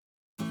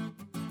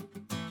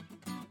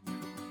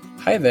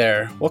Hi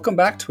there. Welcome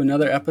back to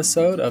another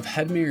episode of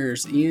Head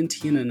Mirrors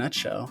ENT in a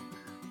Nutshell.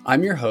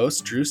 I'm your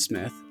host, Drew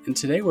Smith, and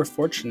today we're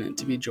fortunate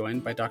to be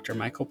joined by Dr.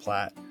 Michael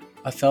Platt,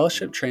 a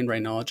fellowship-trained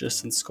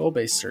rhinologist and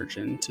skull-base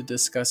surgeon, to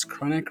discuss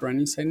chronic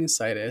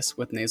rhinosinusitis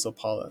with nasal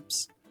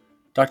polyps.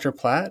 Dr.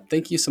 Platt,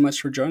 thank you so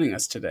much for joining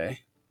us today.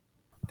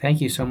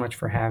 Thank you so much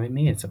for having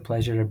me. It's a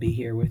pleasure to be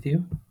here with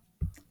you.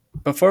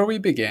 Before we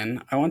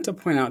begin, I want to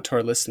point out to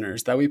our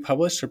listeners that we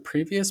published a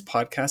previous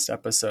podcast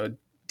episode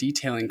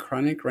detailing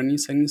chronic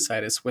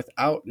rhinosinusitis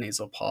without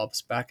nasal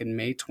polyps back in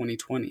May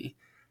 2020,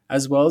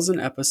 as well as an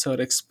episode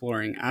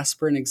exploring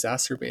aspirin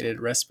exacerbated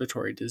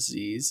respiratory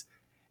disease,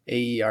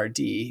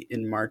 AERD,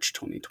 in March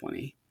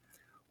 2020.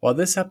 While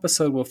this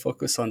episode will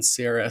focus on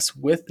CRS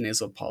with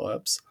nasal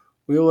polyps,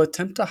 we will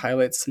attempt to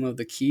highlight some of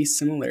the key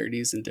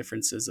similarities and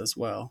differences as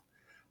well.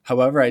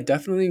 However, I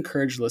definitely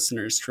encourage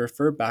listeners to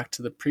refer back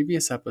to the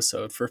previous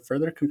episode for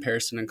further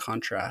comparison and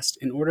contrast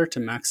in order to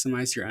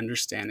maximize your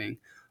understanding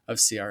of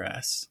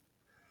CRS.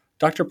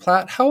 Dr.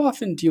 Platt, how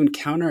often do you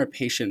encounter a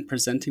patient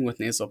presenting with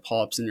nasal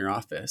polyps in your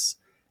office?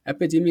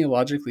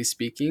 Epidemiologically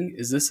speaking,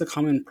 is this a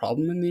common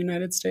problem in the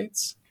United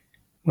States?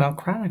 Well,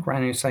 chronic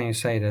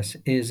rhinosinusitis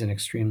is an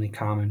extremely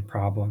common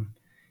problem.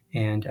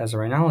 And as a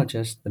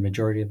rhinologist, the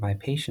majority of my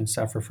patients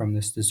suffer from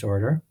this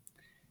disorder.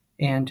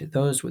 And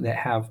those that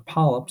have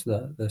polyps,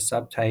 the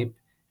subtype,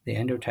 the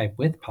endotype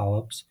with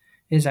polyps,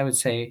 is, I would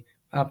say,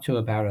 up to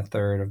about a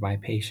third of my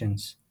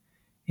patients.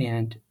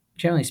 And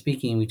generally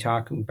speaking, we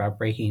talk about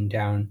breaking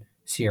down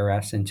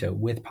CRS into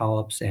with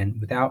polyps and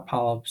without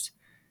polyps.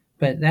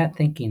 But that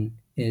thinking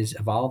is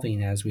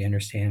evolving as we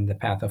understand the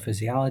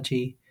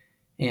pathophysiology,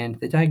 and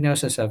the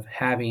diagnosis of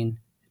having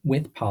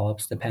with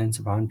polyps depends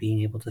upon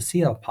being able to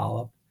see a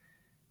polyp.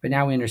 But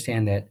now we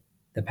understand that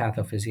the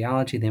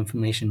pathophysiology, the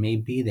inflammation may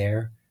be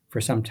there for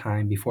some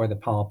time before the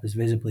polyp is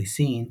visibly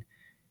seen.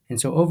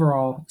 And so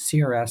overall,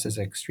 CRS is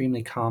an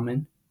extremely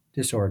common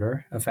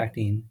disorder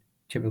affecting,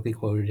 typically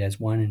quoted as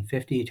 1 in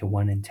 50 to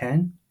 1 in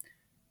 10.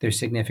 There's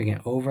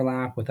significant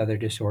overlap with other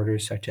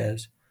disorders such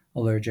as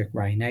allergic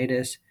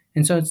rhinitis.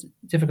 And so it's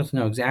difficult to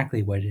know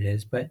exactly what it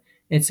is, but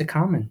it's a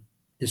common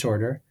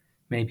disorder.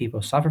 Many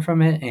people suffer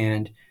from it.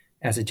 And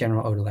as a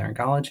general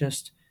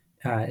otolaryngologist,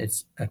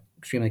 it's an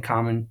extremely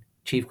common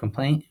chief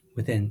complaint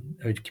within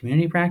a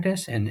community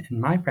practice. And in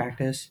my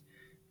practice,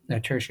 a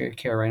tertiary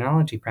care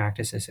rhinology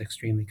practice is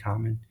extremely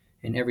common.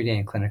 And every day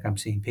in clinic, I'm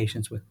seeing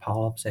patients with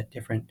polyps at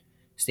different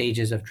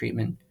stages of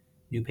treatment,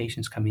 new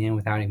patients coming in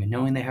without even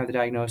knowing they have the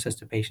diagnosis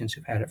to patients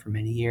who've had it for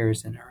many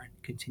years and are in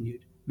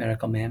continued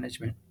medical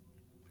management.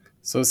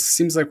 So it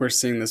seems like we're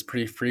seeing this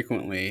pretty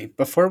frequently.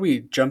 Before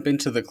we jump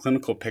into the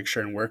clinical picture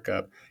and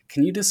workup,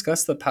 can you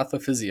discuss the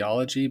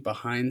pathophysiology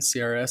behind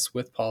CRS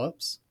with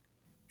polyps?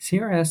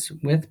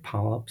 CRS with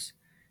polyps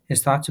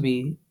is thought to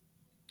be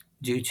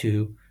due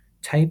to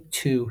type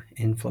 2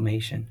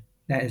 inflammation.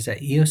 That is an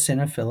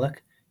eosinophilic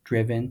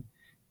driven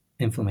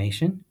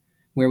inflammation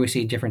where we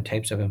see different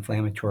types of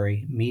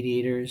inflammatory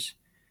mediators.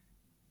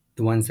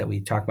 The ones that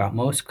we talk about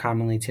most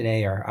commonly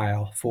today are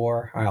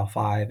IL-4,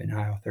 IL-5, and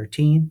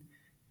IL-13.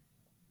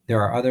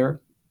 There are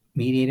other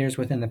mediators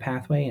within the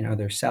pathway and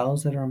other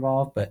cells that are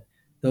involved, but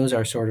those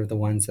are sort of the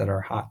ones that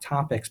are hot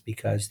topics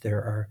because there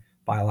are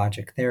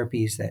biologic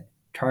therapies that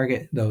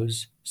target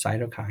those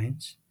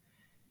cytokines.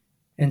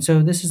 And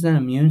so this is an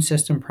immune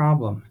system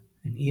problem,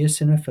 an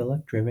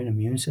eosinophilic driven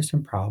immune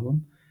system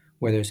problem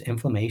where there's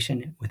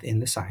inflammation within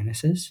the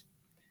sinuses.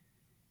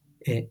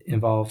 It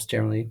involves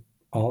generally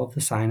all of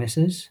the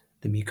sinuses,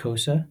 the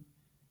mucosa,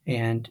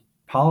 and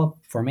polyp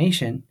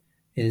formation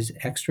is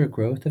extra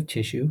growth of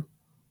tissue,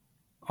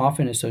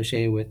 often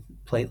associated with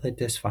platelet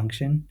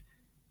dysfunction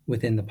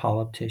within the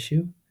polyp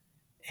tissue.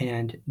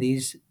 And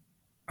these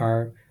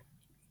are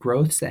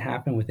growths that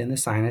happen within the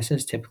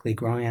sinuses, typically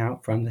growing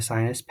out from the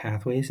sinus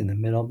pathways in the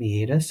middle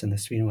meatus and the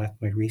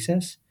sphenoethmoid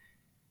recess,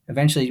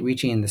 eventually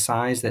reaching the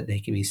size that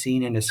they can be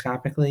seen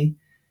endoscopically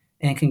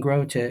and can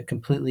grow to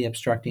completely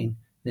obstructing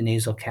the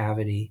nasal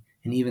cavity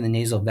and even the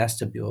nasal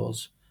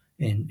vestibules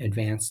in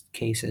advanced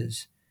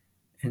cases.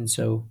 And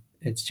so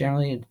it's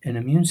generally an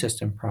immune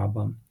system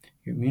problem.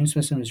 Your immune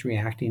system is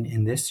reacting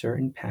in this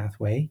certain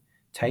pathway,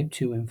 type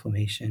 2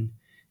 inflammation,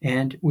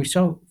 and we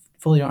still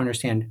fully don't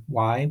understand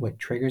why, what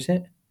triggers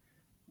it,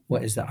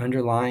 what is the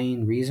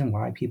underlying reason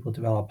why people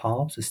develop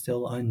polyps is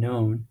still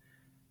unknown,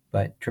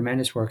 but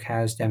tremendous work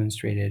has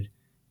demonstrated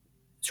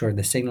sort of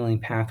the signaling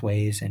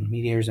pathways and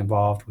mediators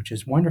involved, which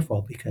is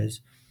wonderful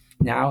because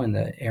now in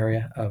the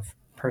area of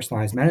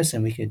personalized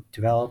medicine, we could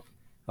develop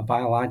a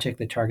biologic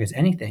that targets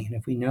anything. And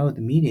if we know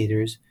the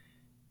mediators,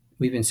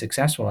 we've been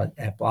successful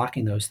at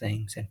blocking those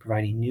things and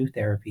providing new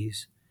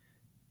therapies,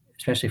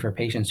 especially for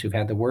patients who've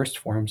had the worst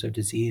forms of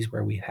disease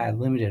where we've had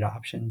limited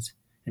options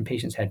and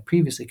patients had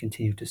previously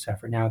continued to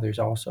suffer. Now there's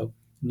also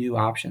new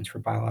options for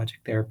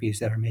biologic therapies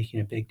that are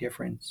making a big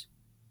difference.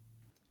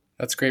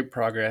 That's great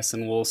progress,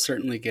 and we'll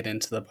certainly get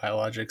into the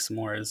biologics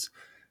more as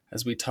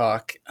we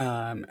talk.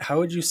 How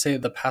would you say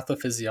the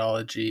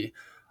pathophysiology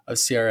of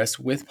CRS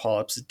with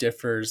polyps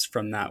differs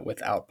from that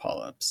without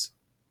polyps?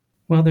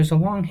 Well, there's a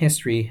long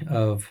history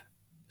of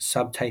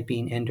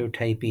subtyping,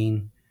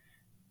 endotyping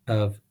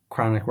of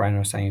chronic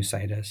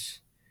rhinosinusitis.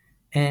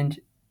 And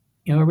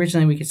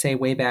originally we could say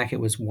way back it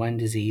was one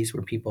disease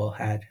where people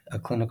had a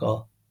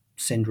clinical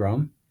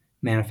syndrome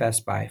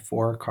manifest by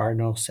 4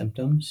 cardinal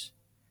symptoms.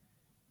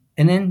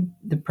 And then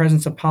the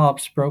presence of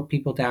polyps broke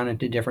people down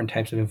into different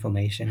types of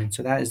inflammation. And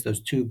so that is those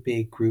 2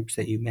 big groups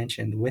that you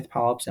mentioned, with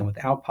polyps and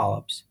without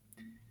polyps.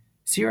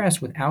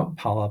 CRS without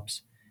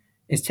polyps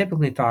is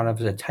typically thought of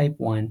as a type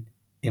 1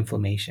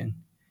 inflammation.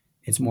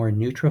 It's more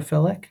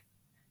neutrophilic.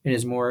 It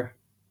is more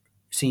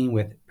seen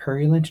with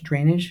purulent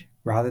drainage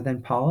rather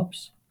than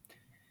polyps.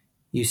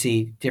 You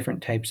see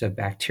different types of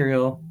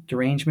bacterial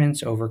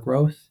derangements,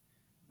 overgrowth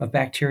of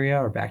bacteria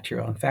or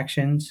bacterial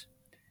infections.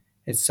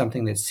 It's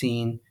something that's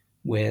seen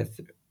with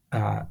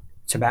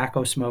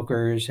tobacco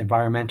smokers,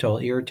 environmental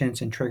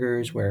irritants and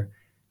triggers where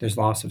there's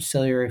loss of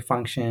ciliary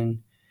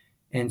function.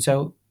 And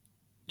so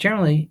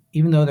generally,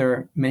 even though there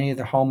are many of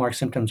the hallmark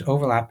symptoms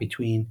overlap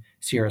between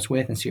CRS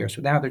with and CRS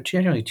without, they're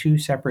generally 2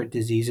 separate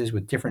diseases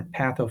with different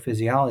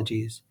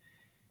pathophysiologies.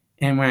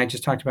 And when I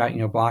just talked about,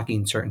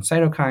 blocking certain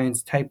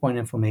cytokines, type 1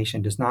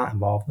 inflammation does not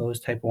involve those.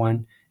 Type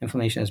 1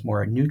 inflammation is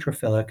more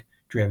neutrophilic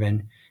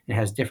driven and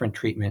has different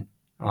treatment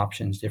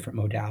options, different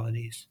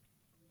modalities.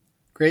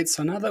 Great.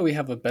 So now that we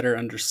have a better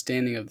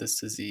understanding of this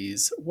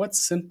disease, what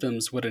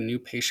symptoms would a new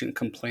patient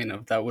complain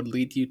of that would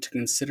lead you to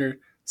consider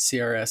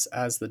CRS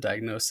as the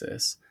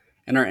diagnosis?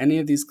 And are any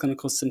of these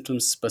clinical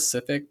symptoms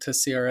specific to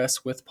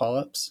CRS with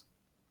polyps?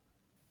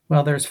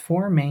 Well, there's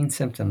 4 main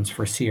symptoms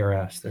for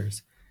CRS.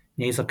 There's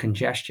nasal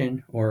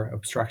congestion or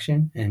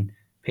obstruction, and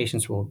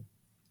patients will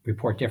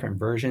report different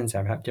versions.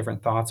 I have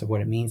different thoughts of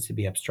what it means to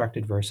be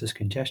obstructed versus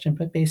congestion,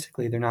 but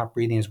basically they're not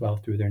breathing as well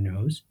through their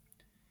nose.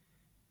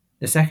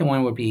 The second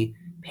one would be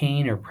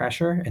pain or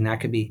pressure, and that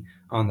could be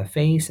on the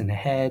face and the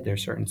head.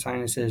 There's certain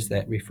sinuses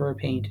that refer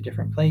pain to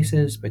different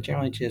places, but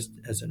generally just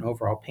as an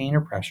overall pain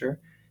or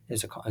pressure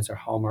is a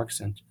hallmark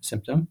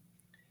symptom.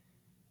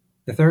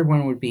 The third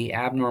one would be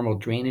abnormal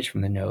drainage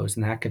from the nose,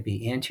 and that could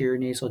be anterior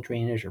nasal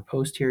drainage or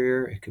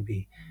posterior. It could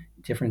be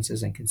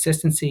differences in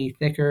consistency,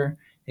 thicker.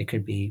 It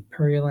could be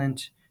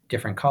purulent,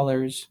 different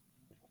colors.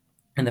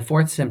 And the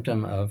fourth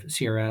symptom of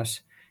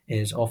CRS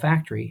is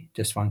olfactory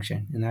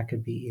dysfunction, and that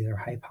could be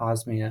either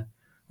hyposmia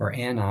or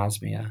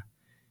anosmia.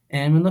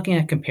 And when looking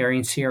at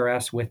comparing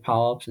CRS with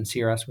polyps and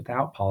CRS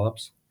without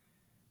polyps,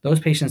 those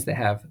patients that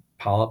have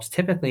polyps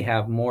typically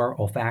have more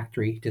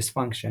olfactory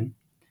dysfunction,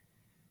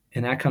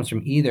 and that comes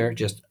from either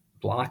just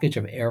blockage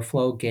of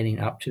airflow getting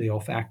up to the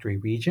olfactory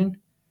region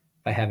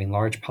by having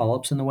large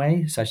polyps in the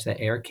way, such that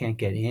air can't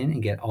get in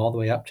and get all the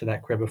way up to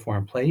that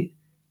cribriform plate.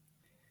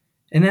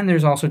 And then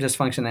there's also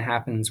dysfunction that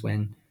happens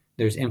when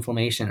there's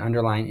inflammation,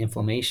 underlying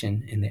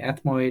inflammation in the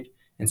ethmoid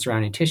and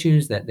surrounding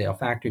tissues, that the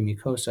olfactory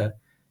mucosa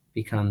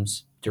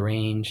becomes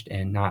deranged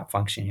and not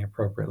functioning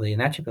appropriately.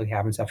 And that typically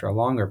happens after a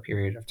longer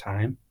period of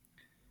time.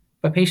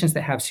 But patients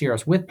that have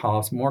CRS with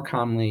polyps more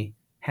commonly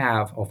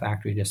have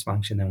olfactory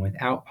dysfunction than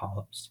without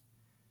polyps.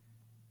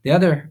 The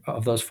other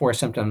of those 4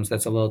 symptoms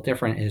that's a little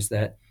different is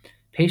that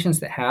patients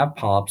that have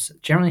polyps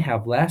generally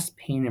have less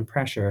pain and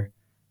pressure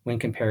when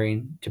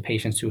comparing to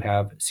patients who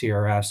have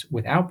CRS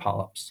without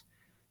polyps.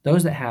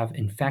 Those that have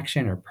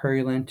infection or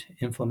purulent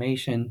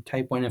inflammation,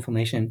 type 1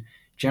 inflammation,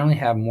 generally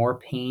have more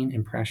pain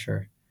and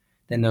pressure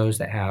than those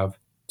that have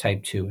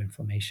type 2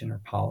 inflammation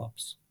or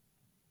polyps.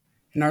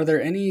 And are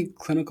there any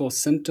clinical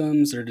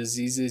symptoms or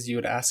diseases you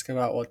would ask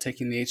about while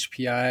taking the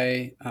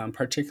HPI,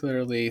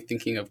 particularly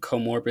thinking of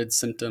comorbid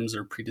symptoms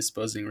or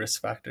predisposing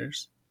risk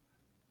factors?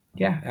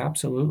 Yeah,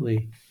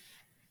 absolutely.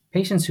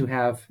 Patients who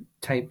have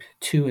type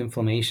 2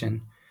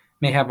 inflammation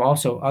may have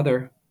also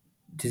other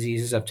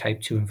diseases of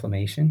type 2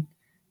 inflammation,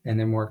 and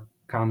they're more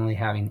commonly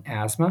having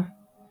asthma.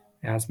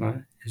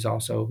 Asthma is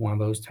also one of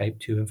those type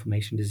 2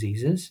 inflammation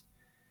diseases.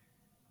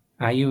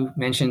 You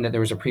mentioned that there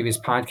was a previous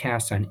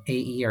podcast on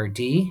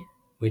AERD,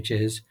 which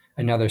is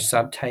another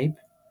subtype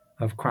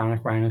of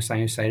chronic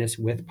rhinosinusitis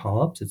with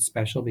polyps. It's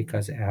special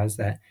because it has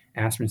that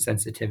aspirin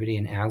sensitivity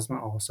and asthma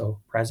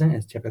also present.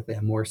 It's typically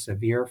a more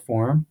severe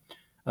form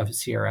of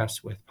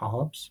CRS with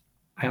polyps.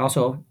 I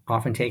also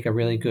often take a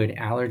really good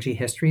allergy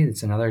history.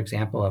 That's another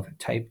example of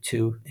type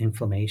 2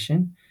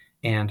 inflammation.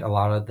 And a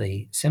lot of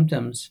the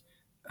symptoms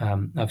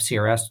of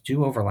CRS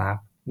do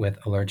overlap with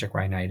allergic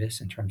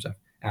rhinitis in terms of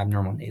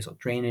abnormal nasal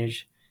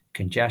drainage,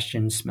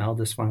 congestion, smell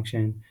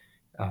dysfunction,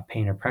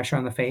 pain or pressure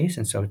on the face.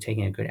 And so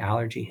taking a good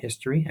allergy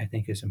history, I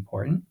think, is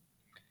important.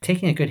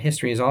 Taking a good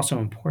history is also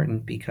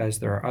important because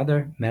there are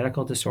other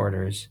medical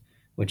disorders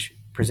which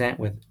present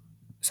with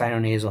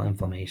sinonasal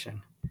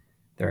inflammation.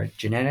 There are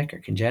genetic or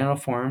congenital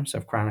forms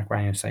of chronic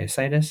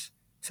rhinosinusitis,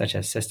 such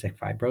as cystic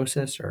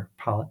fibrosis or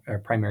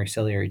primary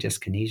ciliary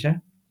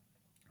dyskinesia.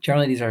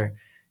 Generally, these are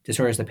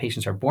disorders that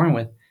patients are born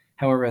with.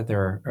 However,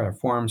 there are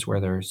forms where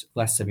there's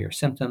less severe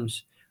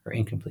symptoms or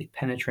incomplete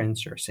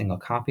penetrance or a single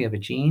copy of a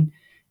gene,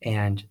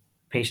 and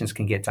patients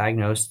can get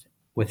diagnosed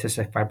with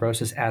cystic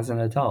fibrosis as an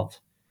adult.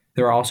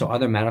 There are also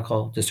other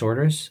medical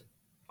disorders,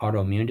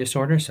 autoimmune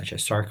disorders such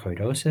as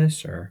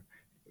sarcoidosis or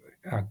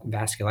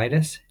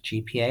vasculitis,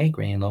 GPA,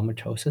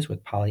 granulomatosis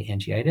with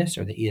polyangiitis,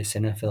 or the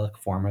eosinophilic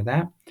form of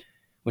that,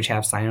 which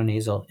have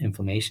sinonasal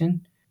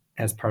inflammation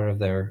as part of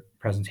their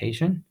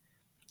presentation.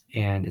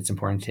 And it's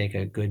important to take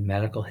a good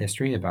medical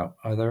history about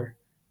other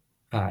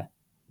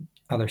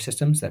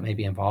systems that may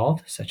be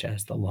involved, such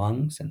as the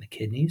lungs and the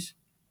kidneys.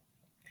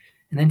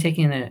 And then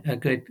taking a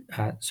good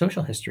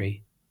social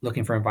history,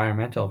 looking for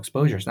environmental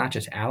exposures, not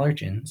just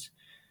allergens,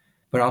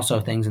 but also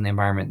things in the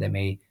environment that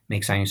may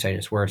make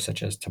sinusitis worse,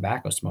 such as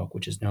tobacco smoke,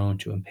 which is known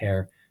to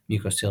impair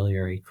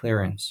mucociliary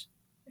clearance.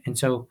 And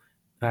so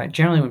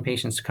generally when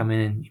patients come in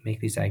and you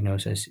make these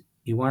diagnoses,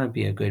 you want to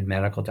be a good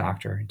medical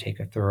doctor and take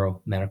a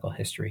thorough medical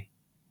history.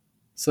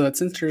 So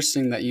it's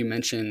interesting that you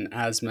mention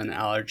asthma and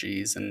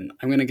allergies, and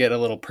I'm going to get a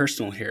little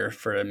personal here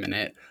for a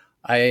minute.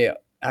 I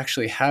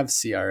actually have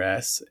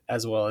CRS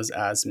as well as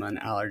asthma and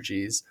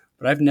allergies,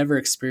 but I've never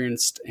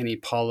experienced any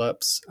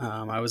polyps.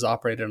 I was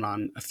operated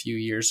on a few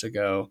years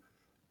ago.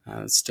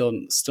 Still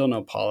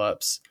no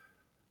polyps.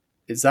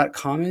 Is that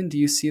common? Do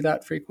you see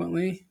that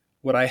frequently?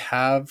 Would I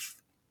have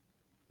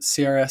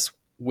CRS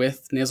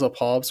with nasal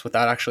polyps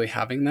without actually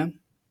having them?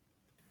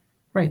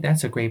 Right,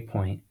 that's a great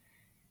point.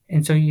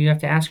 And so you have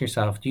to ask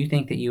yourself, do you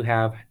think that you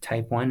have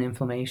type 1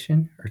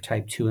 inflammation or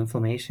type 2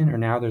 inflammation? Or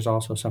now there's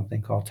also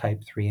something called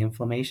type 3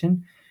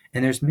 inflammation,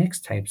 and there's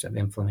mixed types of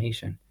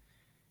inflammation.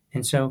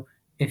 And so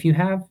if you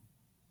have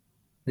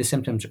the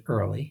symptoms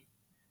early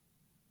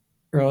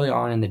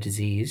on in the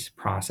disease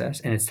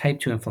process, and it's type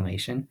 2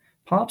 inflammation,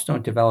 polyps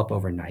don't develop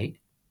overnight.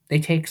 They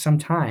take some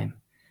time.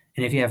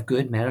 And if you have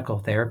good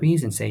medical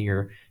therapies and say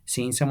you're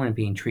seeing someone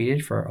being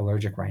treated for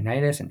allergic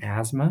rhinitis and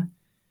asthma,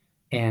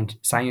 and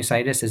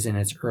sinusitis is in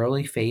its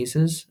early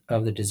phases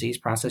of the disease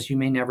process, you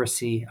may never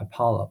see a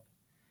polyp.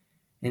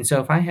 And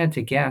so if I had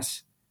to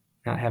guess,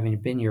 not having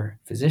been your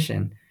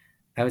physician,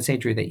 I would say,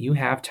 Drew, that you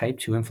have type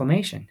 2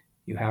 inflammation.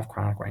 You have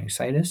chronic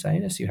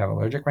rhinosinusitis, you have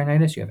allergic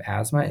rhinitis, you have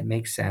asthma. It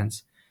makes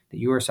sense that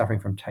you are suffering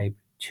from type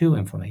 2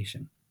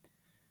 inflammation.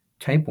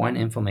 Type 1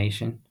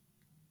 inflammation,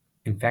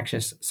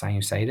 infectious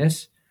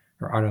sinusitis,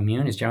 or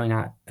autoimmune is generally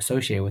not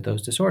associated with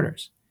those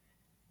disorders.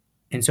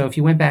 And so if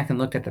you went back and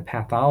looked at the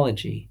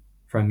pathology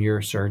from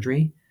your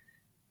surgery,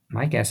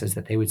 my guess is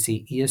that they would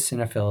see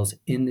eosinophils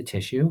in the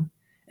tissue,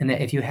 and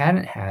that if you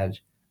hadn't had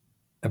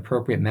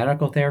appropriate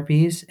medical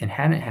therapies and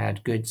hadn't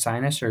had good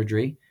sinus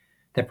surgery,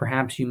 that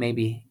perhaps you may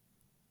be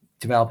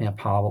developing a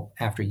polyp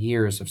after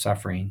years of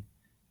suffering.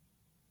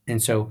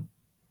 And so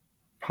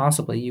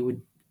possibly you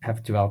would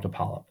have developed a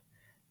polyp.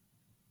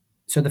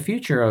 So the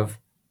future of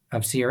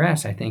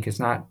CRS, I think, is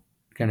not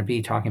going to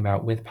be talking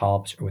about with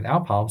polyps or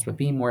without polyps, but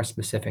being more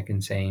specific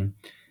and saying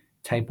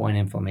type 1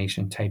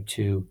 inflammation, type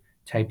 2,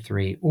 type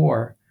 3,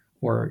 or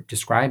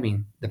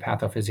describing the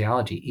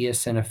pathophysiology,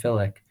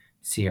 eosinophilic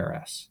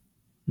CRS,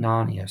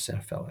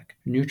 non-eosinophilic,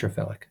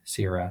 neutrophilic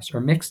CRS, or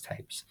mixed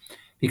types,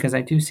 because I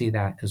do see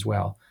that as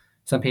well.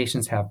 Some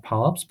patients have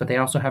polyps, but they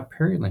also have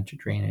purulent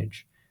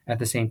drainage at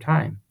the same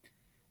time.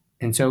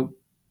 And so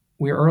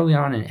we're early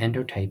on in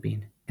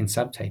endotyping and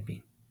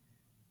subtyping.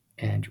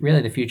 And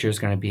really the future is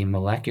going to be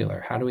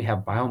molecular. How do we have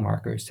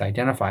biomarkers to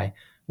identify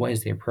what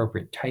is the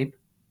appropriate type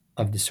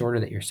of disorder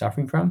that you're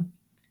suffering from?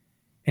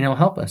 And it'll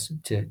help us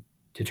to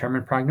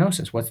determine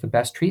prognosis. What's the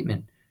best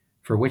treatment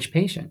for which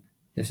patient?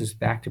 This is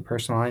back to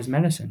personalized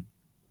medicine.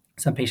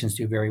 Some patients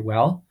do very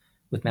well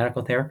with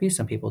medical therapy.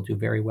 Some people do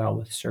very well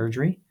with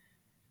surgery.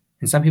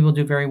 And some people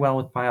do very well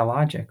with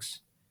biologics.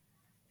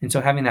 And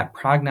so having that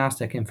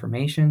prognostic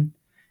information,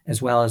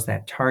 as well as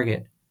that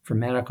target for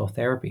medical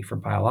therapy for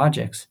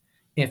biologics,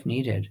 if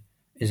needed,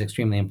 is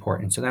extremely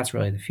important. So that's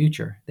really the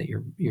future that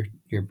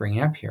you're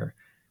bringing up here.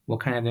 What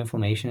kind of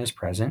inflammation is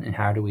present, and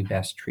how do we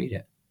best treat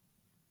it?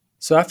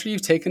 So after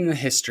you've taken the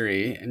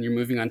history and you're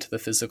moving on to the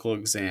physical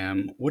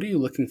exam, what are you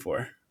looking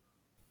for?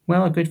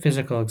 Well, a good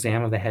physical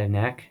exam of the head and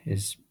neck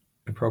is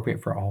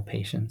appropriate for all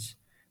patients.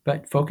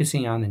 But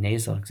focusing on the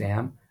nasal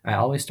exam, I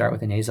always start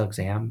with a nasal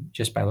exam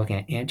just by looking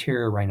at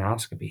anterior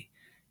rhinoscopy,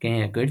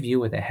 getting a good view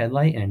with a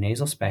headlight and a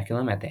nasal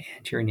speculum at the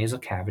anterior nasal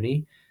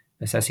cavity,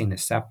 assessing the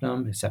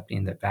septum,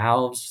 assessing the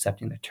valves,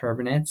 assessing the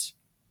turbinates.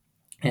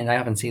 And I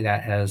often see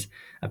that as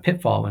a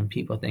pitfall when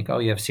people think, oh,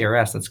 you have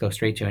CRS, let's go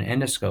straight to an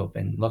endoscope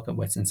and look at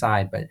what's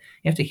inside. But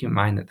you have to keep in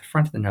mind that the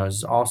front of the nose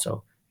is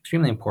also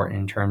extremely important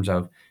in terms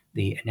of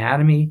the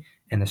anatomy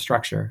and the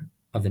structure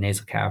of the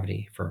nasal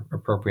cavity for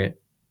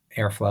appropriate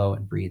airflow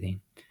and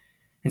breathing.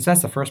 And so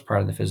that's the first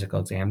part of the physical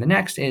exam. The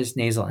next is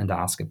nasal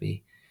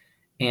endoscopy.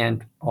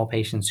 And all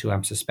patients who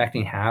I'm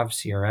suspecting have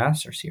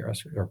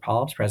CRS or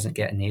polyps present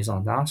get a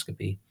nasal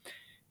endoscopy.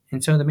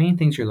 And so the main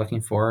things you're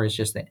looking for is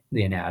just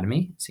the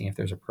anatomy, seeing if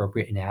there's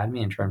appropriate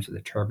anatomy in terms of the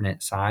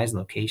turbinate size,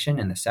 location,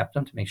 and the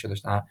septum to make sure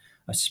there's not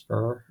a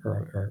spur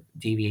or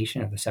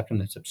deviation of the septum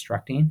that's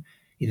obstructing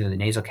either the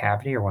nasal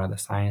cavity or one of the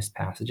sinus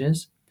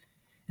passages.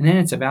 And then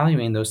it's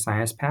evaluating those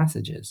sinus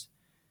passages.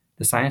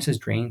 The sinuses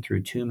drain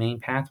through two main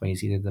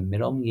pathways, either the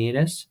middle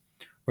meatus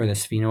or the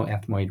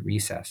sphenoethmoid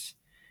recess.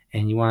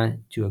 And you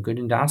want to do a good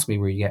endoscopy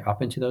where you get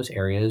up into those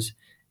areas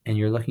and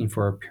you're looking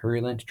for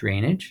purulent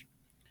drainage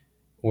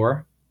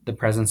or the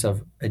presence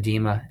of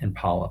edema and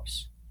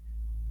polyps.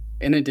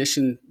 In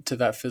addition to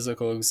that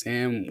physical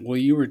exam, will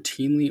you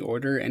routinely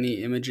order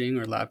any imaging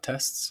or lab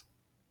tests?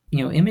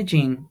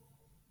 Imaging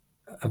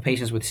of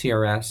patients with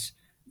CRS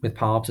with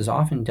polyps is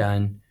often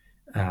done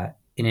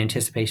in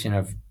anticipation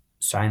of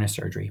sinus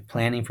surgery,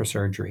 planning for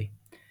surgery.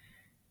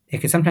 It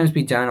can sometimes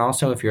be done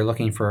also if you're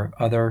looking for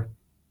other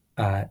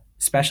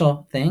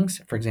special things.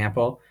 For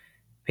example,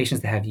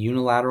 patients that have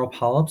unilateral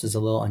polyps is a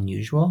little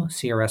unusual.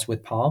 CRS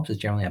with polyps is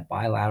generally a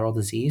bilateral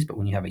disease, but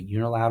when you have a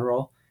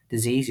unilateral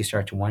disease, you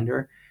start to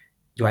wonder,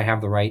 do I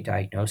have the right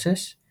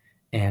diagnosis?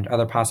 And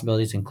other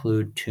possibilities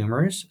include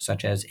tumors,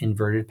 such as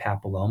inverted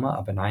papilloma,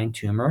 a benign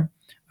tumor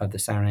of the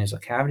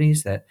sinonasal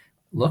cavities that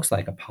looks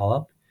like a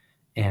polyp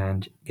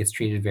and gets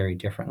treated very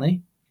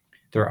differently.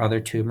 There are other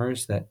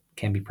tumors that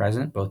can be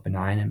present, both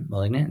benign and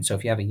malignant. And so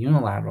if you have a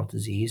unilateral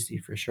disease,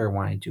 you for sure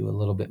want to do a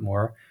little bit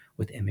more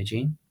with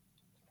imaging.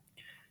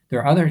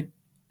 There are other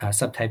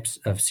subtypes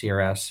of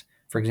CRS.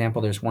 For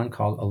example, there's one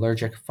called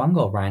allergic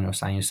fungal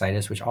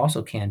rhinosinusitis, which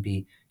also can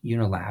be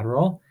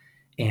unilateral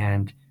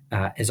and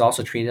is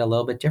also treated a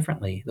little bit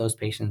differently. Those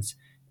patients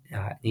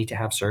need to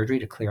have surgery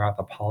to clear out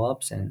the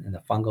polyps and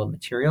the fungal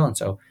material. And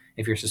so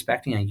if you're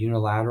suspecting a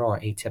unilateral or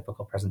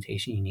atypical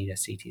presentation, you need a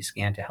CT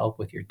scan to help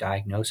with your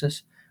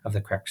diagnosis of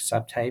the correct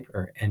subtype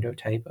or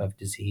endotype of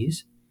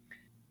disease.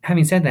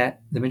 Having said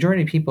that, the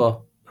majority of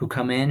people who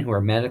come in who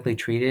are medically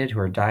treated, who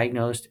are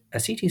diagnosed, a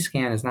CT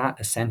scan is not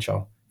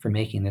essential for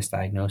making this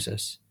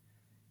diagnosis.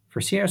 For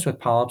CRS with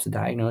polyps, the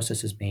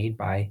diagnosis is made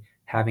by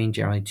having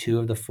generally 2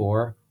 of the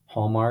 4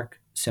 hallmark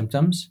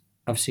symptoms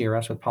of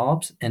CRS with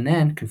polyps, and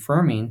then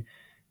confirming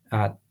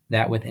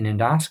that with an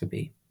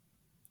endoscopy.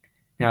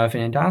 Now, if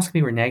an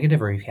endoscopy were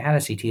negative or if you had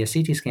a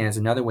CT scan is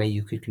another way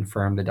you could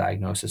confirm the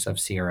diagnosis of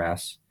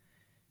CRS.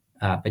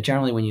 But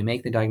generally, when you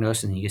make the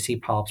diagnosis and you see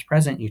polyps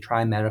present, you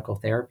try medical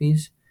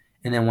therapies.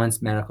 And then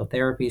once medical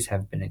therapies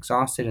have been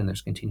exhausted and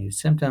there's continued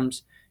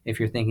symptoms, if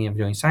you're thinking of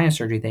doing sinus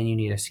surgery, then you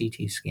need a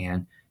CT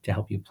scan to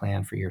help you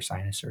plan for your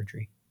sinus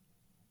surgery.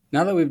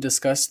 Now that we've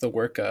discussed the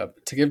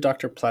workup, to give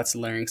Dr.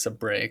 Platz-Larynx a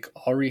break,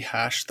 I'll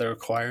rehash the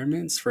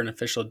requirements for an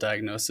official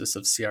diagnosis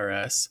of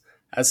CRS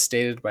as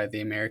stated by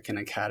the American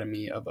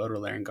Academy of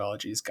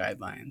Otolaryngology's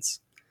guidelines.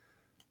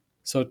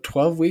 So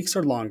 12 weeks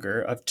or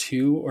longer of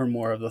 2 or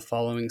more of the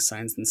following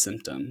signs and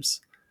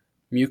symptoms: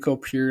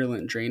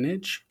 mucopurulent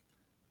drainage,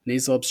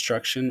 nasal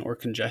obstruction or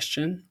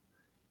congestion,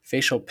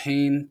 facial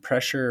pain,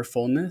 pressure, or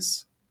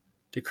fullness,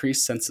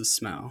 decreased sense of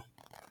smell,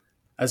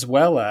 as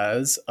well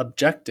as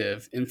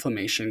objective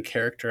inflammation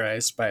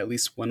characterized by at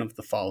least one of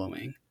the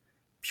following: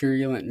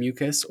 purulent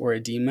mucus or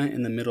edema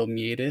in the middle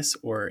meatus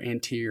or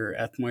anterior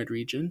ethmoid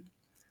region,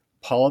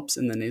 polyps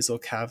in the nasal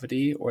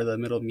cavity or the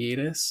middle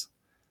meatus,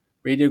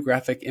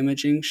 radiographic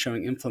imaging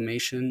showing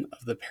inflammation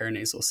of the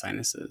paranasal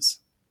sinuses.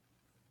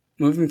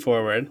 Moving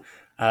forward,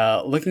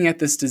 looking at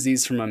this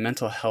disease from a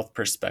mental health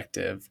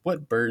perspective,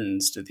 what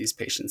burdens do these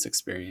patients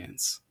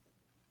experience?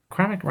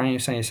 Chronic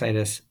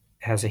rhinosinusitis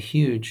has a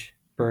huge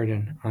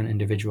burden on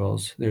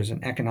individuals. There's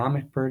an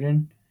economic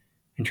burden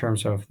in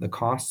terms of the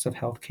costs of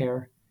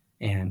healthcare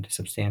and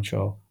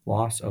substantial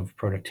loss of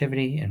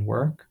productivity and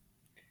work.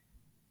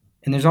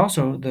 And there's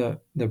also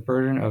the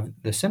burden of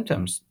the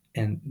symptoms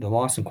and the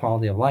loss in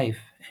quality of life.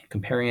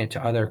 Comparing it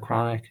to other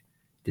chronic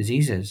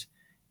diseases,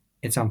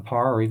 it's on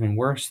par or even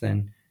worse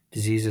than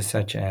diseases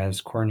such as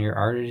coronary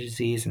artery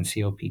disease and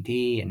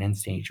COPD and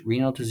end-stage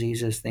renal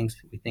diseases, things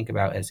that we think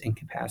about as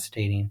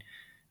incapacitating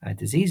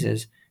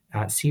diseases.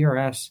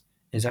 CRS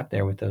is up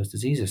there with those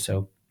diseases.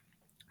 So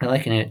I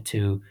liken it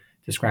to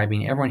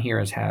describing everyone here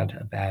has had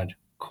a bad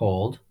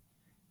cold,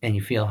 and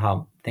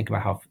think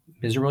about how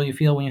miserable you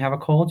feel when you have a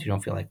cold. You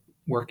don't feel like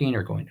working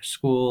or going to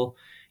school.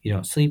 You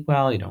don't sleep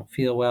well. You don't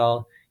feel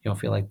well. You don't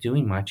feel like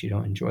doing much. You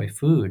don't enjoy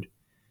food.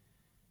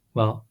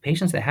 Well,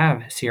 patients that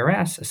have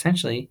CRS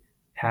essentially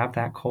have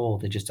that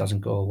cold. It just doesn't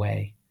go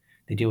away.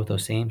 They deal with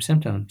those same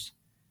symptoms.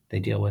 They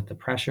deal with the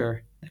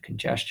pressure, the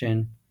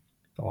congestion,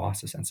 the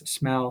loss of sense of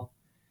smell,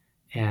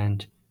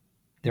 and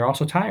they're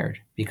also tired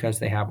because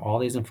they have all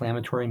these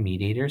inflammatory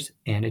mediators,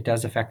 and it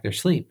does affect their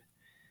sleep.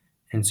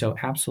 And so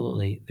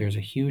absolutely, there's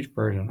a huge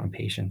burden on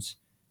patients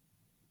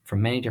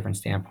from many different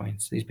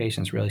standpoints. These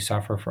patients really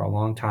suffer for a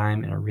long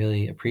time and are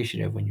really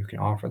appreciative when you can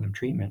offer them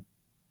treatment.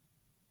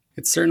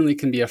 It certainly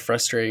can be a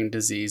frustrating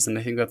disease, and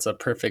I think that's a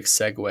perfect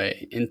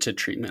segue into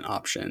treatment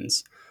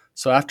options.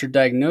 So after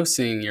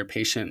diagnosing your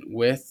patient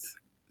with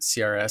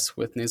CRS,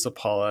 with nasal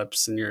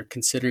polyps, and you're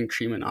considering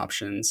treatment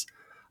options,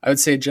 I would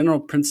say a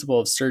general principle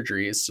of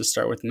surgery is to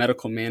start with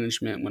medical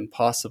management when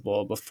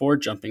possible before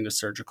jumping to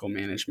surgical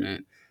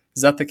management.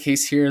 Is that the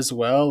case here as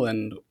well?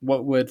 And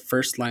what would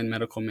first-line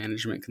medical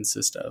management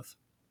consist of?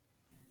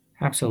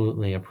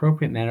 Absolutely.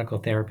 Appropriate medical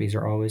therapies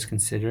are always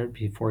considered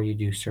before you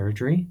do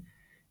surgery.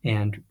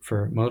 And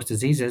for most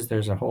diseases,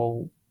 there's a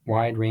whole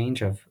wide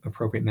range of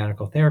appropriate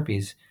medical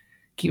therapies.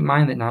 Keep in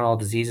mind that not all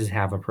diseases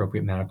have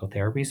appropriate medical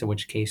therapies, in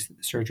which case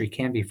surgery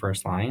can be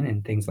first line,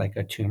 and things like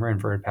a tumor,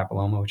 inverted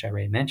papilloma, which I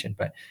already mentioned.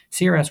 But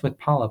CRS with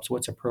polyps,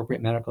 what's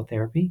appropriate medical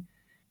therapy?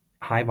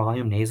 high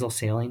volume nasal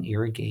saline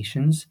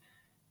irrigations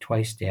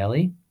twice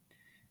daily.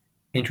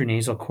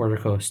 Intranasal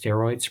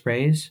corticosteroid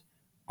sprays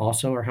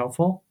also are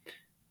helpful.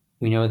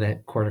 We know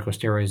that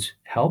corticosteroids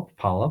help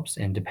polyps,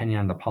 and depending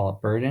on the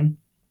polyp burden,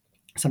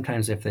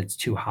 sometimes if it's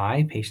too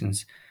high,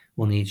 patients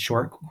will need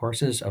short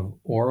courses of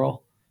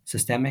oral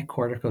systemic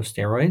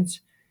corticosteroids,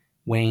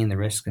 weighing the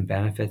risks and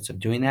benefits of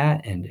doing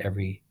that. And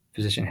every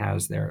physician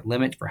has their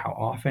limit for how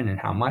often and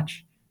how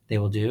much they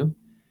will do.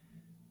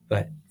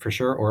 But for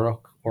sure,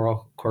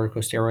 oral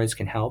corticosteroids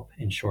can help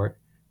in short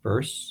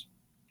bursts.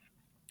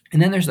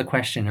 And then there's the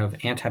question of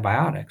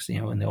antibiotics.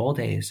 In the old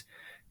days,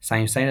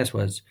 sinusitis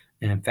was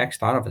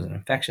thought of as an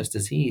infectious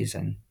disease,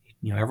 and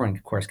everyone,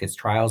 of course, gets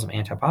trials of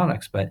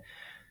antibiotics, but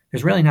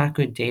there's really not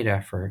good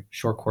data for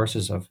short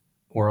courses of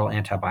oral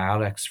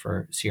antibiotics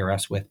for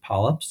CRS with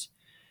polyps.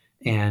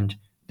 And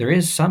there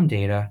is some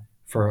data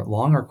for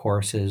longer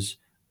courses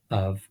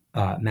of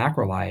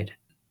macrolide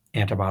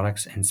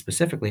antibiotics, and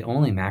specifically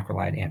only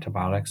macrolide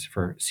antibiotics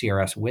for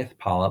CRS with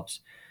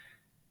polyps.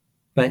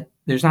 But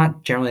there's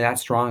not generally that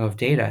strong of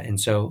data. And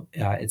so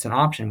it's an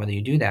option whether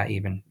you do that,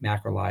 even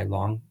macrolide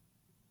long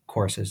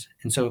courses.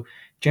 And so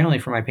generally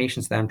for my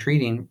patients that I'm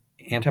treating,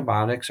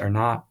 antibiotics are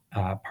not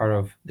part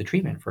of the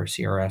treatment for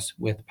CRS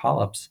with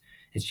polyps.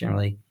 It's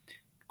generally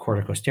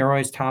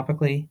corticosteroids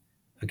topically,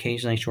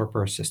 occasionally short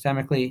bursts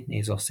systemically,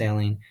 nasal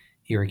saline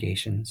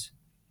irrigations.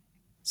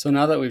 So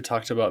now that we've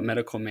talked about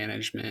medical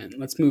management,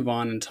 let's move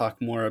on and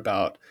talk more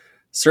about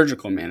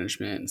surgical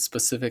management,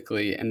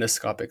 specifically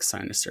endoscopic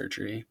sinus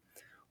surgery.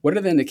 What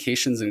are the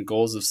indications and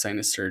goals of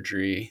sinus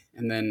surgery?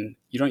 And then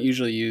you don't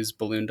usually use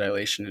balloon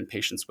dilation in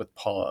patients with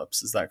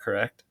polyps, is that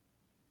correct?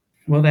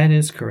 Well, that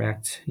is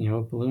correct.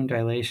 Balloon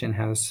dilation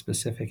has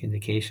specific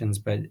indications,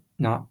 but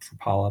not for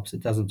polyps.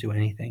 It doesn't do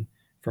anything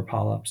for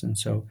polyps. And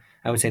so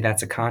I would say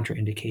that's a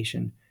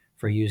contraindication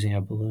for using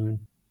a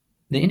balloon.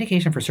 The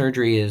indication for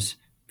surgery is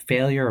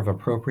failure of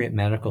appropriate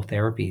medical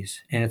therapies,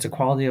 and it's a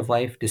quality of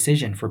life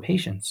decision for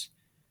patients.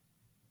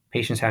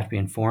 Patients have to be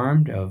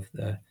informed of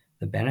the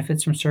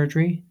benefits from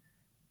surgery,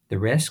 the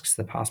risks,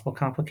 the possible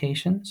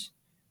complications,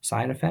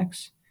 side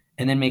effects,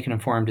 and then make an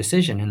informed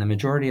decision. And the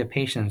majority of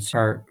patients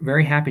are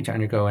very happy to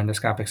undergo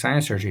endoscopic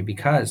sinus surgery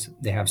because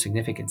they have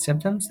significant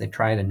symptoms. They've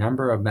tried a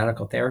number of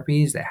medical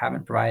therapies that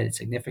haven't provided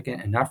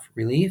significant enough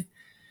relief,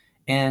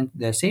 and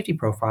the safety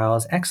profile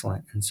is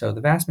excellent. And so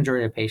the vast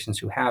majority of patients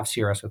who have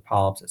CRS with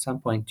polyps at some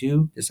point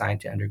do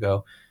decide to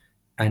undergo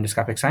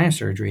endoscopic sinus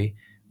surgery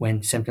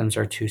when symptoms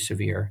are too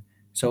severe.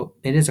 So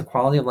it is a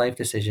quality of life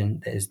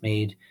decision that is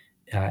made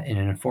in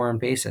an informed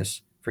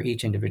basis for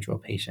each individual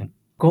patient.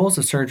 Goals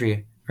of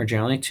surgery are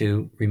generally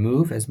to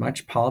remove as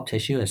much polyp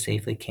tissue as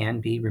safely can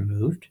be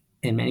removed.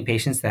 In many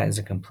patients, that is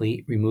a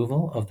complete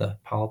removal of the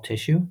polyp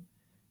tissue,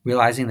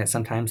 realizing that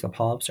sometimes the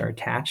polyps are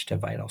attached to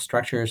vital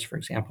structures, for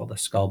example, the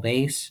skull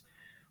base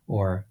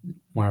or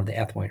one of the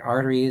ethmoid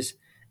arteries,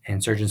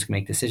 and surgeons can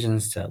make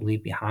decisions to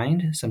leave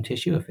behind some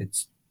tissue if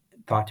it's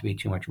thought to be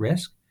too much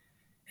risk.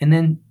 And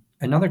then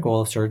another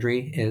goal of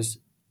surgery is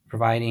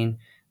providing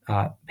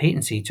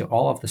patency to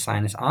all of the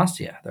sinus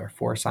ostia. There are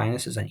 4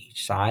 sinuses on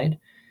each side.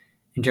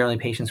 And generally,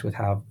 patients who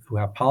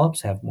have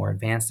polyps have more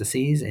advanced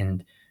disease,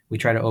 and we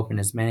try to open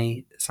as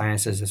many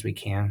sinuses as we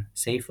can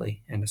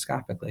safely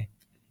endoscopically.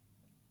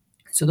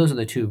 So those are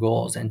the 2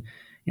 goals. And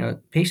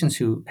patients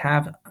who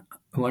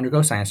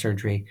undergo sinus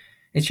surgery,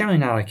 it's generally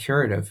not a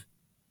curative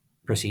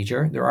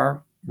procedure. There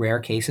are rare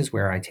cases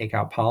where I take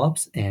out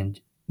polyps and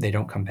they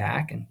don't come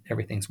back and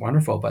everything's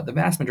wonderful. But the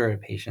vast majority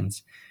of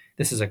patients,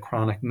 this is a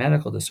chronic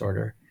medical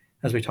disorder.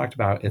 As we talked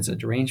about, it's a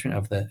derangement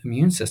of the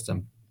immune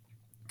system,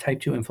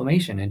 type 2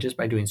 inflammation. And just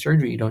by doing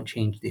surgery, you don't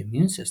change the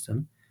immune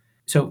system.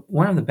 So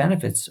one of the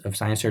benefits of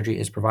sinus surgery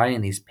is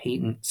providing these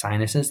patent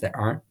sinuses that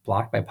aren't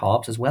blocked by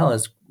polyps, as well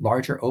as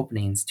larger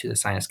openings to the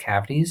sinus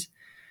cavities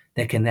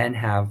that can then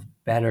have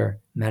better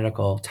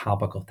medical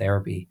topical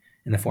therapy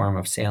in the form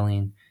of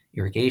saline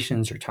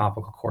irrigations or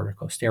topical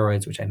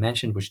corticosteroids, which I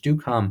mentioned, which do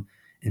come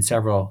in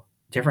several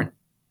different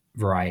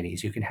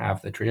varieties. You can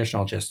have the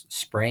traditional just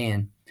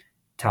spray-in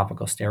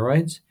topical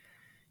steroids.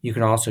 You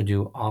can also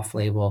do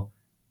off-label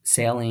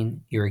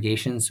saline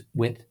irrigations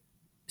with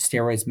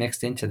steroids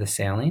mixed into the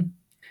saline.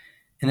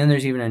 And then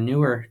there's even a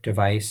newer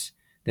device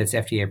that's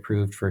FDA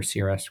approved for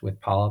CRS with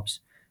polyps,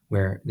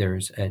 where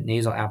there's a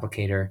nasal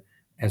applicator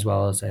as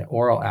well as an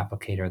oral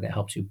applicator that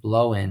helps you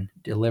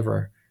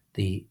deliver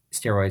the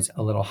steroids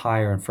a little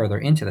higher and further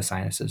into the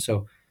sinuses.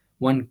 So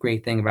one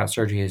great thing about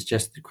surgery is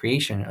just the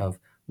creation of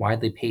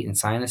widely patent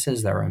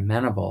sinuses that are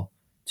amenable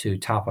to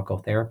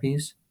topical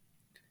therapies.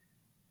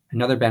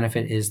 Another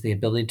benefit is the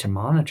ability to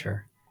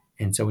monitor.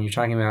 And so when you're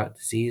talking about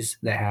disease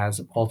that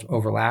has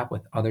overlap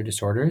with other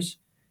disorders,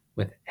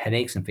 with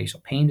headaches and facial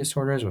pain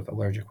disorders, with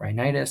allergic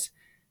rhinitis,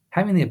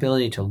 having the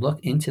ability to look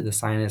into the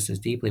sinuses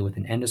deeply with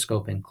an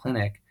endoscope in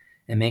clinic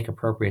and make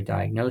appropriate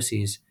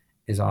diagnoses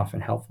is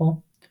often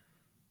helpful.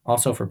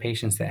 Also, for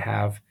patients that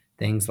have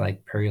things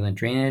like purulent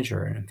drainage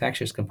or an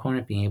infectious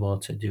component, being able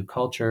to do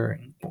culture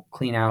and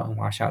clean out and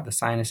wash out the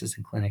sinuses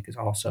in clinic is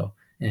also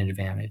an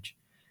advantage.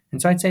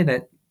 And so I'd say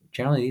that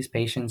generally these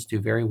patients do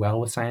very well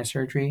with sinus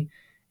surgery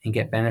and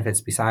get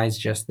benefits besides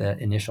just the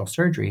initial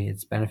surgery.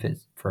 It's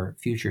benefits for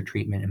future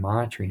treatment and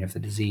monitoring of the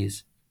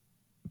disease.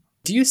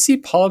 Do you see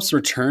polyps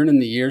return in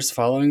the years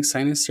following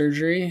sinus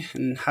surgery,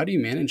 and how do you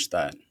manage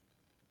that?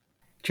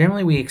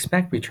 Generally, we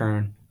expect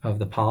return of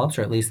the polyps,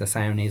 or at least the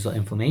sinonasal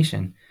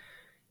inflammation.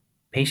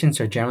 Patients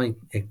are generally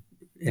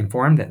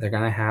informed that they're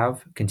going to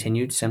have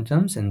continued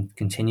symptoms and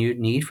continued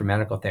need for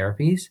medical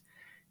therapies.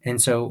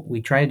 And so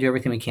we try to do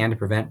everything we can to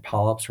prevent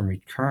polyps from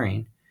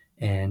recurring.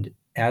 And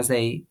as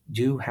they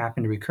do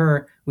happen to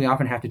recur, we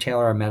often have to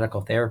tailor our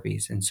medical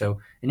therapies. And so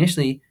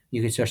initially,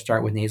 you could just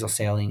start with nasal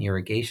saline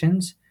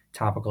irrigations,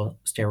 topical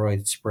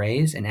steroid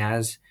sprays, and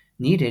as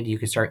needed, you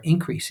could start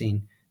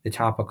increasing the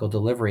topical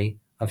delivery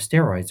of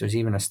steroids. There's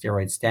even a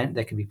steroid stent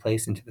that can be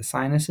placed into the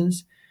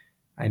sinuses.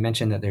 I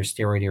mentioned that there's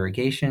steroid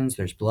irrigations,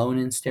 there's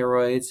blown-in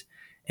steroids,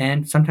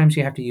 and sometimes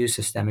you have to use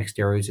systemic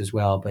steroids as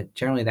well. But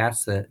generally,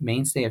 that's the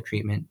mainstay of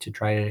treatment to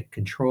try to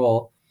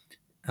control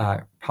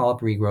polyp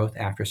regrowth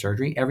after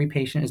surgery. Every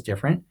patient is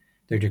different.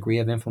 Their degree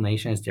of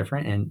inflammation is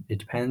different, and it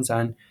depends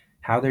on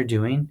how they're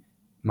doing,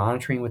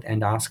 monitoring with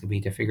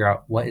endoscopy to figure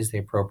out what is the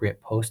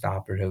appropriate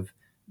post-operative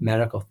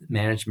medical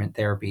management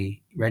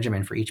therapy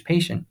regimen for each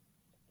patient.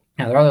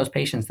 Now, there are those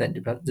patients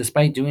that,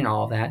 despite doing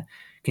all of that,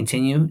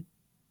 continue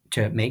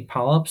to make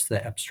polyps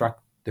that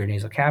obstruct their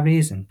nasal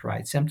cavities and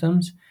provide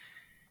symptoms.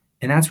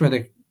 And that's where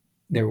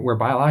where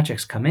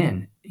biologics come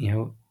in.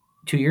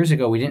 2 years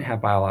ago, we didn't have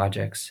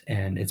biologics,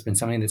 and it's been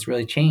something that's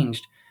really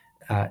changed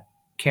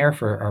care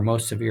for our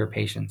most severe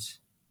patients.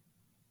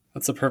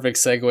 That's a perfect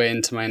segue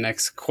into my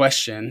next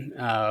question.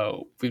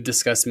 We've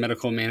discussed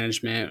medical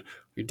management,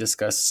 we've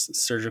discussed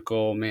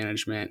surgical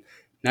management.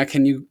 Now,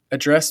 can you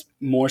address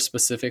more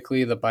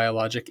specifically the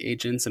biologic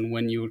agents and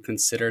when you would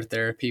consider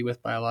therapy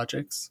with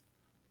biologics?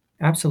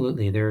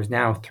 Absolutely. There's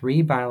now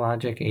 3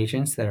 biologic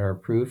agents that are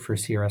approved for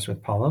CRS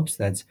with polyps.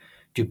 That's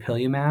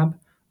dupilumab,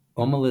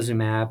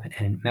 omalizumab,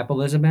 and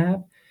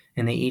mepolizumab,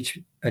 and they each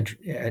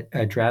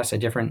address a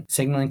different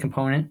signaling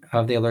component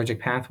of the allergic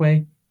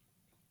pathway.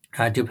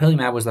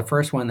 Dupilumab was the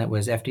first one that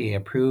was FDA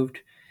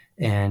approved,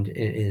 and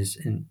it is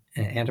an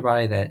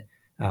antibody that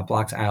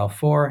blocks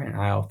IL-4 and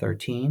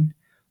IL-13.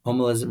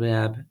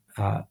 Omalizumab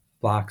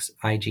blocks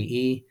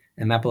IgE,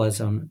 and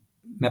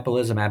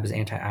mepolizumab is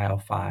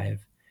anti-IL-5.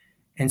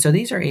 And so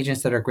these are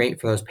agents that are great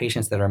for those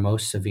patients that are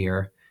most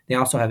severe. They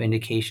also have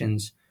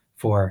indications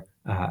for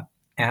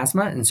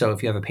asthma. And so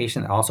if you have a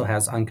patient that also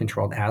has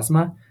uncontrolled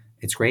asthma,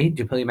 it's great.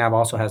 Dupilumab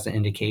also has an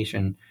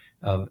indication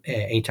of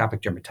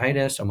atopic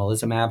dermatitis.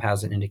 Omalizumab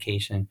has an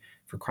indication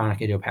for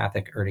chronic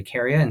idiopathic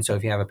urticaria. And so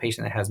if you have a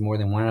patient that has more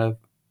than one of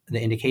the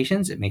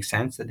indications, it makes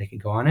sense that they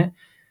could go on it.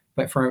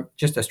 But for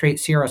just a straight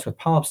CRS with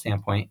polyp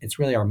standpoint, it's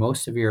really our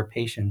most severe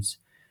patients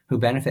who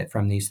benefit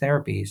from these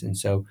therapies. And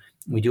so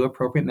we do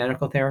appropriate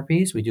medical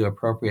therapies, we do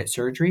appropriate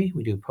surgery,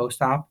 we do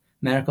post-op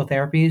medical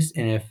therapies,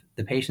 and if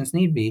the patients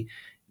need be,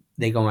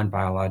 they go on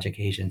biologic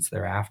agents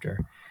thereafter.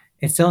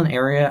 It's still an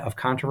area of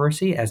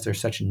controversy as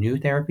there's such new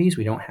therapies.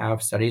 We don't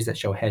have studies that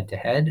show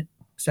head-to-head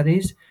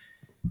studies.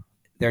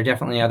 There are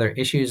definitely other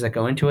issues that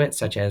go into it,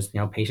 such as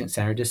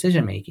patient-centered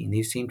decision-making.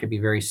 These seem to be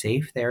very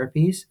safe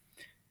therapies.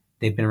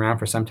 They've been around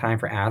for some time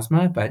for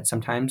asthma, but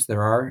sometimes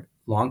there are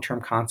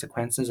long-term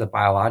consequences of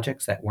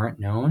biologics that weren't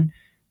known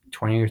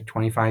 20 or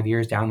 25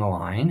 years down the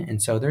line.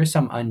 And so there's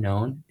some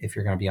unknown if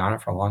you're going to be on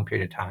it for a long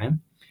period of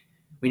time.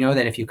 We know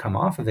that if you come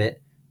off of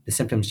it, the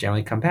symptoms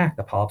generally come back.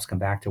 The polyps come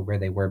back to where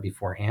they were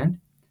beforehand.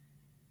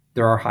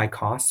 There are high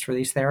costs for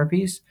these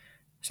therapies,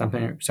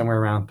 somewhere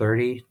around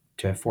 $30,000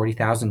 to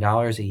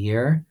 $40,000 a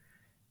year.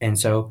 And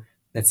so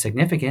that's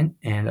significant,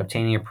 and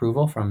obtaining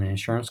approval from an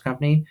insurance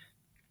company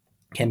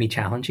can be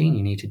challenging.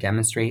 You need to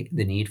demonstrate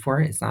the need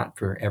for it. It's not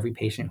for every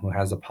patient who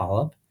has a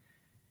polyp.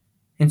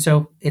 And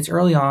so it's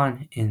early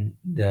on in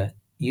the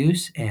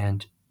use,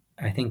 and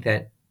I think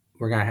that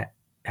we're going to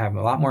have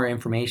a lot more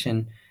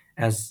information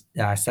as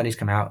studies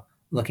come out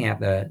looking at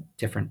the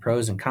different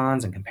pros and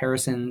cons and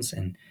comparisons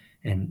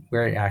and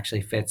where it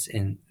actually fits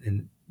in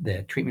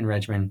the treatment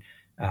regimen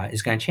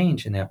is going to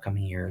change in the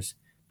upcoming years.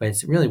 But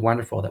it's really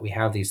wonderful that we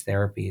have these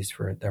therapies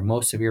for their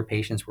most severe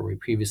patients where we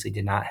previously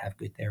did not have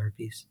good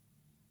therapies.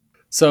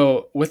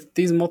 So, with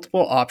these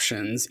multiple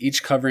options,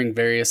 each covering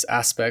various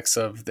aspects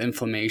of the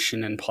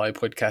inflammation and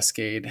polypoid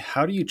cascade,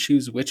 how do you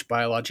choose which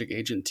biologic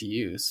agent to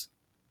use?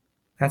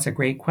 That's a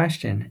great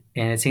question.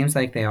 And it seems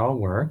like they all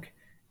work,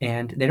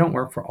 and they don't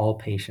work for all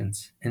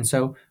patients. And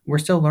so we're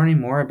still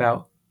learning more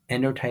about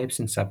endotypes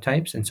and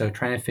subtypes. And so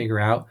trying to figure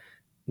out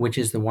which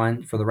is the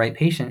one for the right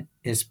patient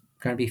is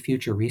going to be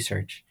future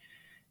research.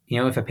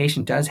 If a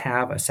patient does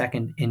have a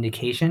second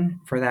indication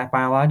for that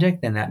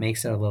biologic, then that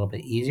makes it a little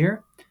bit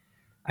easier.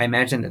 I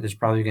imagine that there's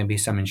probably going to be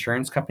some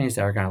insurance companies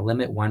that are going to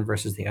limit one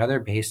versus the other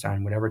based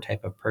on whatever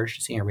type of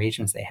purchasing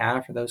arrangements they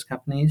have for those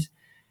companies.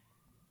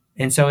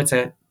 And so it's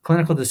a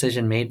clinical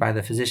decision made by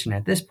the physician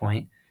at this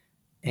point.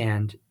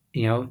 And,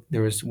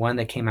 there was one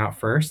that came out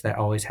first that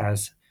always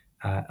has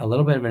a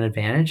little bit of an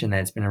advantage, and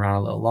that it's been around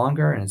a little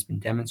longer and it's been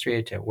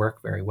demonstrated to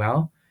work very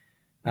well.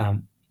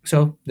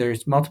 So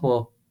there's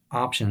multiple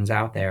options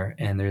out there,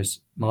 and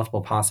there's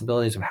multiple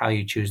possibilities of how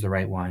you choose the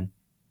right one.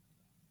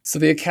 So,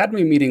 the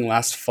Academy meeting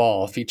last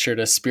fall featured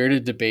a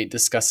spirited debate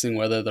discussing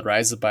whether the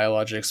rise of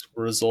biologics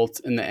will result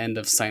in the end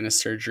of sinus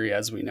surgery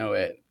as we know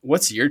it.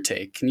 What's your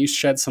take? Can you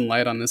shed some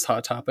light on this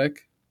hot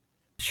topic?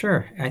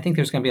 Sure, I think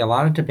there's going to be a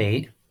lot of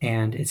debate,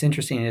 and it's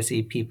interesting to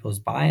see people's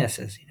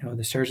biases.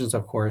 The surgeons,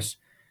 of course,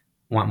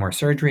 want more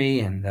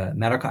surgery, and the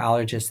medical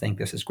allergists think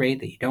this is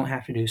great that you don't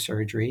have to do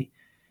surgery.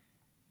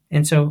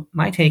 And so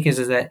my take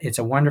is that it's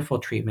a wonderful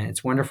treatment.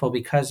 It's wonderful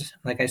because,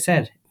 like I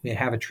said, we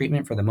have a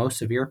treatment for the most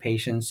severe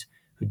patients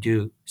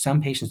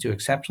some patients do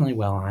exceptionally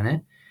well on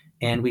it,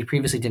 and we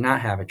previously did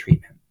not have a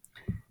treatment.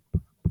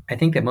 I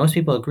think that most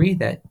people agree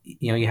that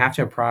you have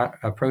to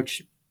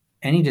approach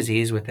any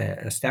disease with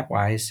a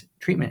stepwise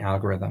treatment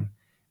algorithm.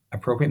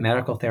 Appropriate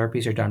medical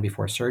therapies are done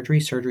before surgery.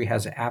 Surgery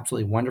has an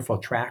absolutely wonderful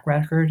track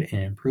record in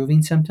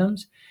improving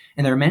symptoms,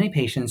 and there are many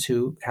patients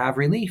who have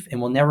relief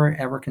and will never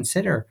ever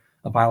consider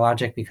a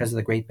biologic because of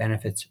the great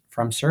benefits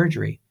from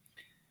surgery.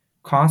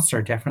 Costs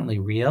are definitely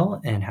real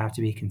and have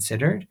to be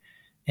considered,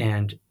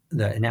 and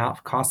the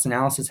cost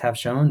analysis have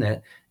shown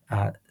that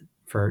uh,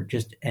 for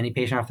just any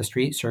patient off the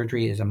street,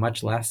 surgery is a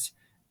much less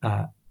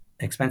uh,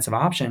 expensive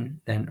option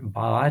than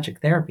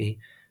biologic therapy,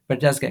 but it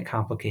does get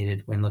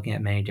complicated when looking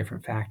at many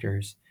different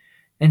factors.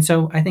 And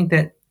so I think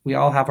that we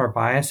all have our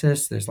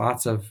biases. There's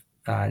lots of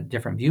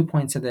different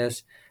viewpoints of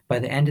this. By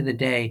the end of the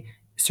day,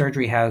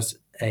 surgery has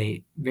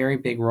a very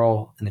big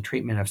role in the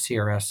treatment of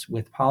CRS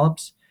with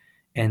polyps,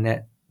 and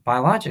that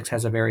biologics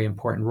has a very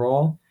important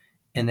role,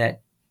 and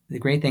that the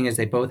great thing is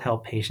they both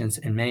help patients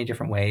in many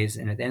different ways.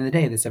 And at the end of the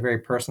day, that's a very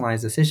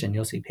personalized decision.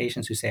 You'll see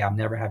patients who say, I'm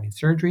never having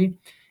surgery.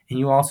 And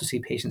you also see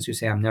patients who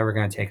say, I'm never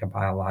going to take a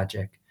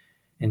biologic.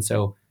 And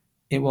so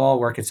it will all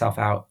work itself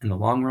out in the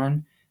long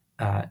run.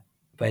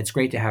 But it's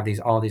great to have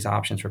all these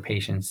options for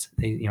patients.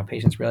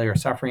 Patients really are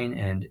suffering,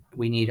 and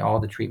we need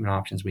all the treatment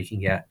options we can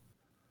get.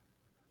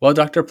 Well,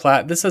 Dr.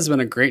 Platt, this has been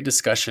a great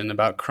discussion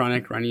about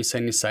chronic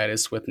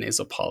rhinosinusitis with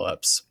nasal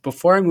polyps.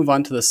 Before I move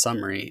on to the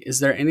summary,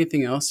 is there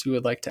anything else you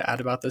would like to add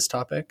about this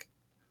topic?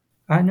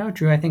 No,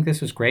 Drew, I think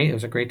this was great. It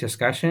was a great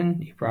discussion.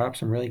 You brought up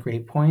some really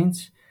great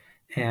points,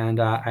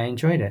 and I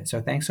enjoyed it. So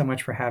thanks so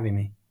much for having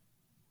me.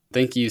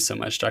 Thank you so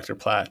much, Dr.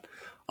 Platt.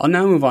 I'll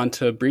now move on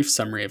to a brief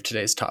summary of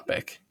today's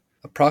topic.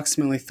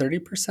 Approximately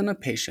 30% of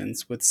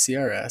patients with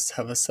CRS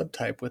have a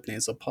subtype with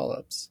nasal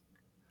polyps.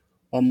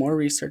 While more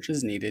research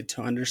is needed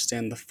to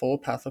understand the full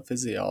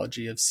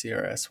pathophysiology of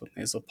CRS with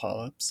nasal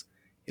polyps,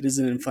 it is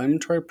an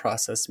inflammatory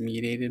process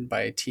mediated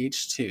by a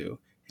Th2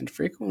 and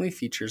frequently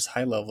features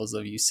high levels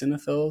of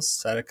eosinophils,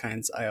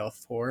 cytokines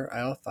IL-4,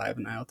 IL-5,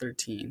 and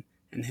IL-13,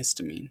 and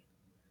histamine.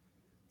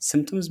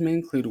 Symptoms may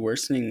include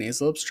worsening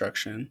nasal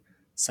obstruction,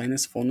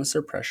 sinus fullness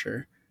or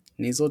pressure,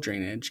 nasal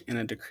drainage, and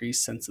a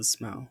decreased sense of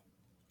smell.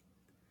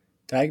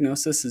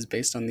 Diagnosis is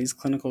based on these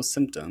clinical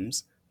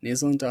symptoms,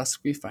 nasal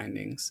endoscopy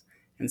findings,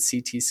 and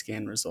CT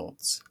scan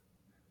results.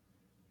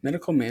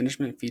 Medical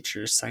management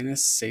features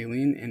sinus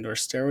saline and/or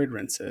steroid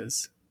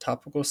rinses,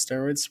 topical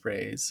steroid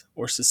sprays,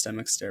 or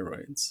systemic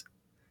steroids.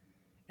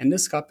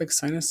 Endoscopic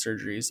sinus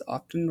surgery is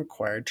often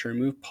required to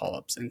remove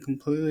polyps and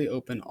completely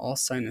open all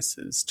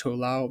sinuses to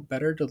allow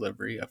better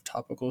delivery of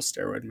topical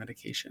steroid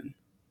medication.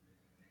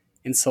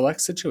 In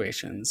select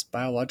situations,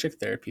 biologic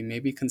therapy may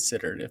be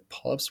considered if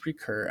polyps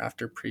recur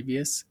after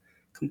previous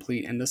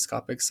complete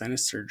endoscopic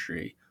sinus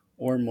surgery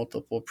or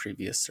multiple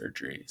previous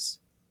surgeries.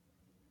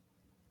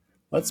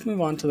 Let's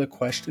move on to the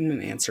question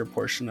and answer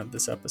portion of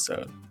this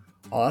episode.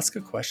 I'll ask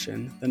a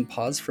question, then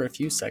pause for a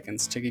few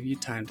seconds to give you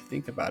time to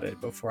think about it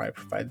before I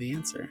provide the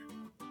answer.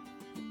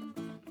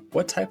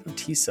 What type of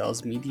T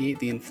cells mediate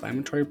the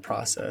inflammatory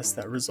process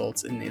that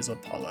results in nasal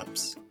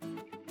polyps?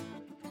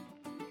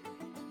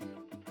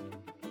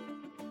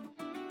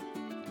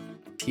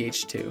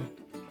 Th2.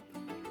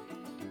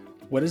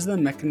 What is the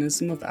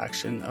mechanism of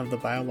action of the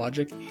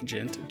biologic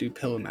agent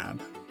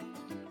dupilumab?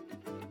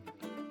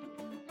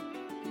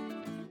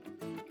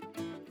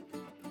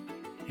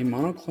 A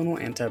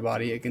monoclonal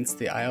antibody against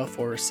the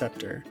IL-4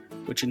 receptor,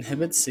 which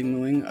inhibits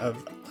signaling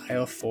of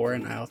IL-4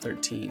 and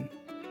IL-13.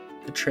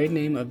 The trade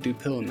name of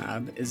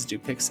dupilumab is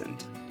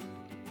Dupixent.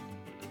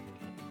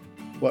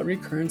 What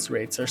recurrence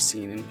rates are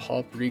seen in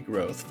polyp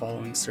regrowth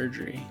following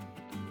surgery?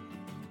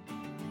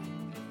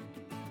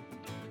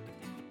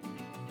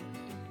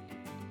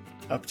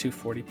 Up to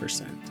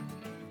 40%.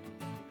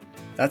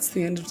 That's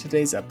the end of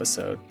today's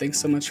episode. Thanks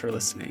so much for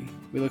listening.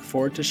 We look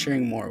forward to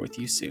sharing more with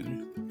you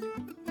soon.